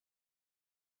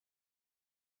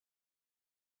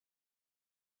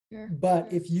Sure.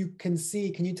 But if you can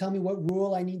see, can you tell me what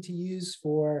rule I need to use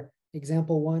for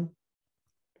example 1?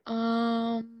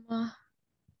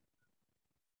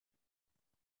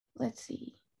 Let's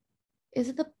see. Is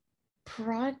it the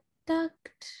product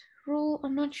rule?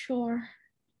 I'm not sure.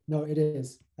 No, it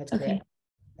is. That's Okay. correct.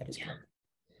 That is correct.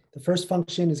 The first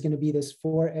function is going to be this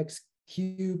 4x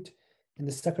cubed, and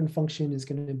the second function is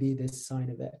going to be this sine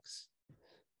of x.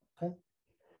 Okay.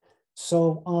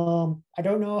 So I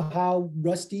don't know how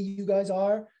rusty you guys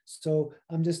are, so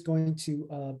I'm just going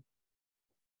to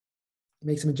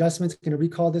make some adjustments. I'm going to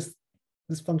recall this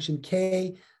function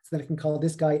k, so that I can call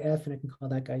this guy f and I can call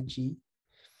that guy g.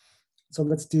 So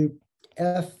let's do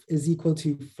f is equal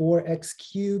to 4x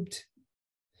cubed.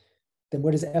 Then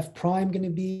what is f prime going to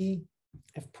be?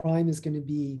 F prime is going to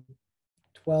be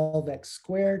 12x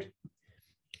squared.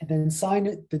 And then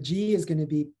sine, the g is going to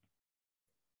be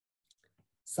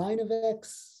sine of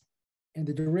x, and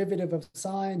the derivative of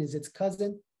sine is its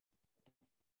cousin,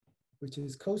 which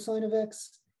is cosine of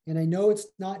x. And I know it's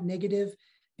not negative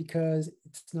because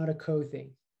it's not a co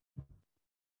thing.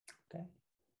 Okay.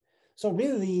 So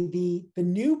really the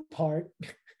new part,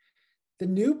 the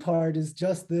new part is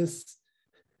just this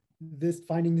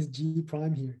finding this g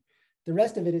prime here. The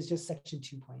rest of it is just section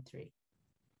 2.3.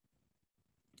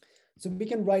 So we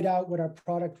can write out what our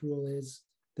product rule is.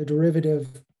 The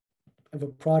derivative of a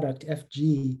product,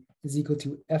 fg, is equal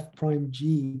to f prime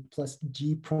g plus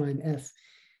g prime f.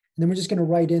 And then we're just going to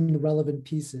write in the relevant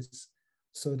pieces.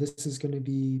 So this is going to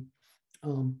be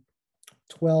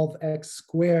 12x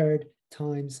squared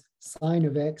times sine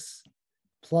of x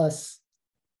plus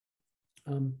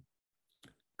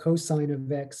cosine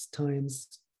of x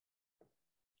times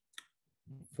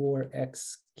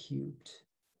 4x cubed.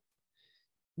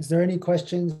 Is there any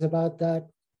questions about that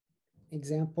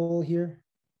example here?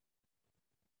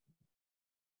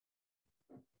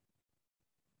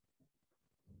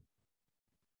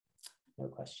 No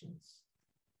questions.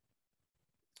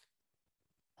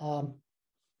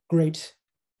 Great.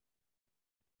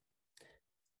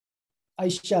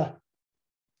 Aisha,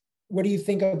 what do you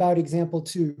think about example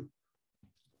 2?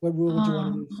 What rule would you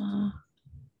want to use?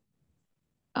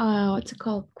 What's it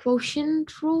called?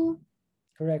 Quotient rule?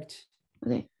 Correct.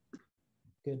 Okay.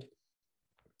 Good.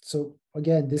 So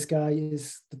again, this guy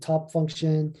is the top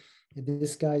function, and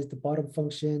this guy is the bottom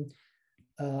function.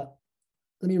 Let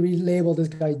me relabel this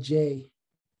guy J.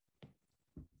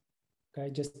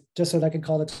 Okay, just so that I can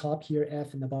call the top here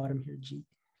F and the bottom here G.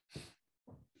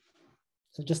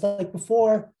 So just like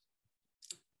before,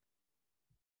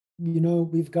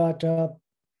 we've got our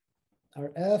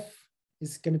F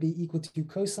is going to be equal to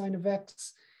cosine of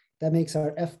X. That makes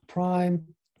our F prime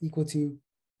equal to,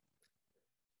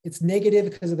 it's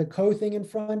negative because of the co thing in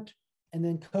front, and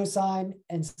then cosine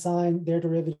and sine, their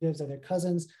derivatives are their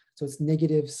cousins. So it's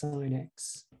negative sine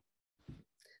X.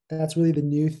 That's really the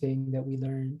new thing that we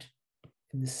learned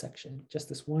in this section, just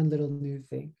this one little new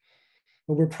thing.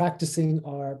 But we're practicing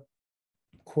our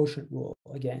quotient rule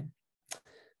again.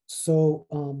 So,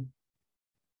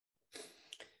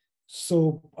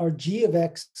 so our g of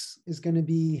x is going to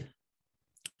be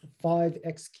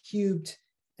 5x cubed,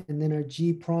 and then our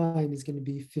g prime is going to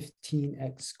be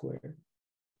 15x squared.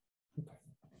 Okay.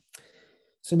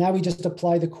 So now we just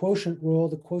apply the quotient rule.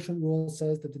 The quotient rule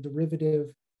says that the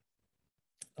derivative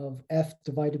of f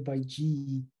divided by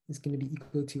g is going to be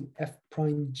equal to f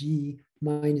prime g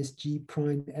minus g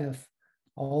prime f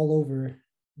all over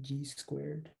g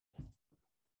squared.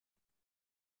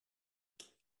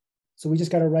 So we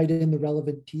just got to write in the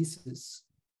relevant pieces.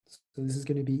 So this is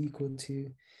going to be equal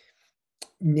to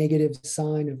negative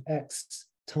sine of x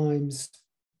times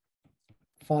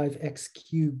 5x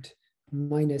cubed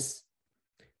minus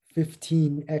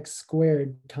 15x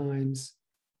squared times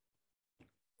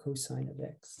cosine of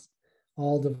x,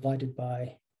 all divided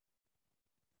by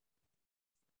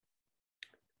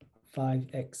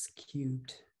 5x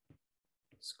cubed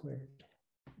squared.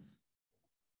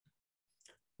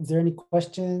 Is there any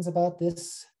questions about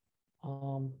this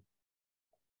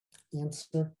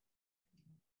answer?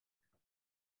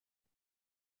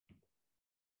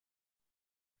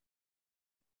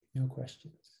 No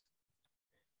questions.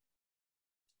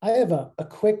 I have a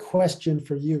quick question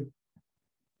for you.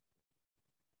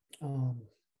 So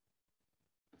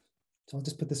I'll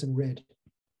just put this in red.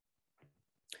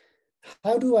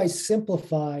 How do I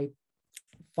simplify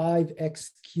 5x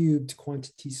cubed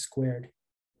quantity squared?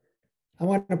 I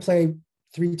want to play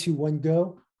 3, 2, 1,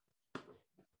 go.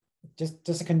 Just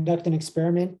to conduct an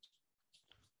experiment.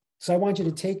 So I want you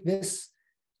to take this,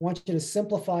 I want you to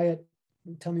simplify it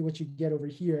and tell me what you get over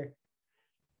here.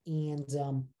 And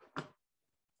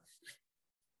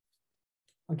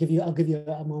I'll give you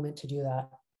a moment to do that,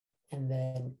 and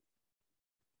then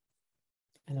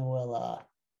we'll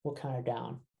count her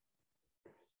down.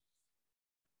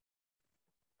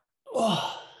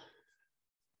 Oh.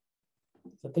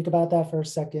 So think about that for a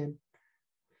second.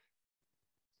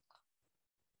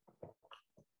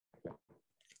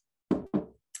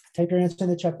 Type your answer in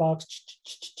the checkbox.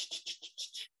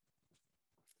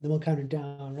 Then we'll count it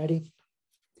down. Ready?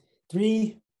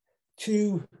 3,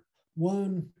 2,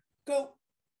 1, go.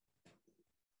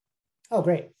 Oh,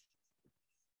 great.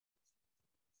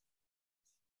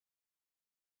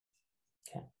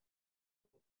 Okay.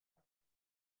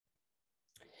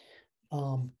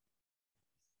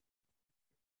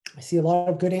 I see a lot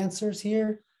of good answers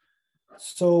here.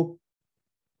 So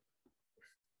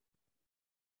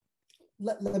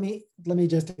let me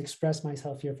just express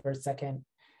myself here for a second.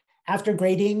 After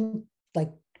grading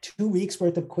like 2 weeks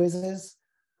worth of quizzes,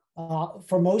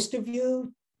 for most of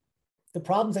you, the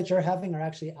problems that you're having are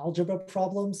actually algebra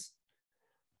problems,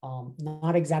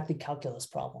 not exactly calculus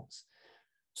problems.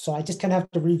 So I just kind of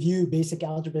have to review basic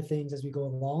algebra things as we go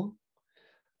along.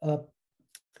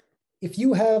 If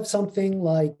you have something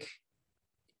like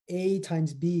a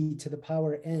times b to the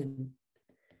power n,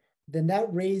 then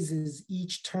that raises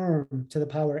each term to the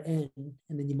power n, and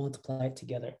then you multiply it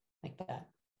together like that.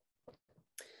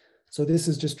 So this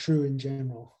is just true in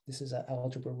general. This is an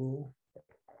algebra rule.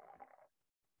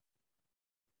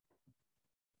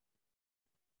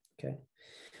 Okay.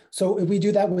 So if we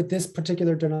do that with this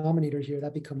particular denominator here,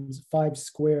 that becomes 5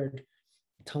 squared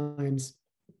times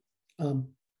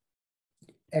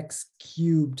x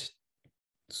cubed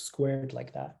squared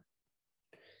like that.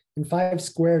 And 5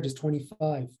 squared is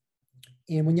 25.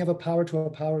 And when you have a power to a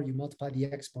power, you multiply the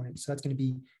exponent. So that's going to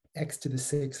be x to the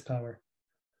 6th power.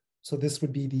 So this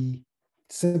would be the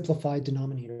simplified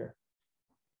denominator.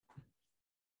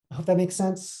 I hope that makes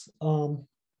sense.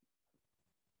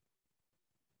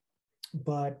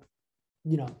 But,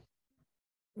 you know,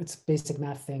 it's a basic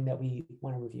math thing that we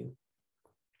want to review.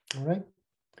 All right.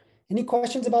 Any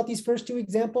questions about these first 2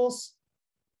 examples?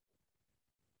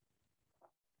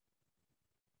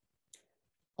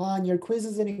 On your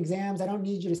quizzes and exams, I don't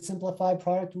need you to simplify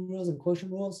product rules and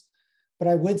quotient rules, but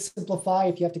I would simplify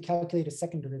if you have to calculate a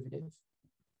second derivative.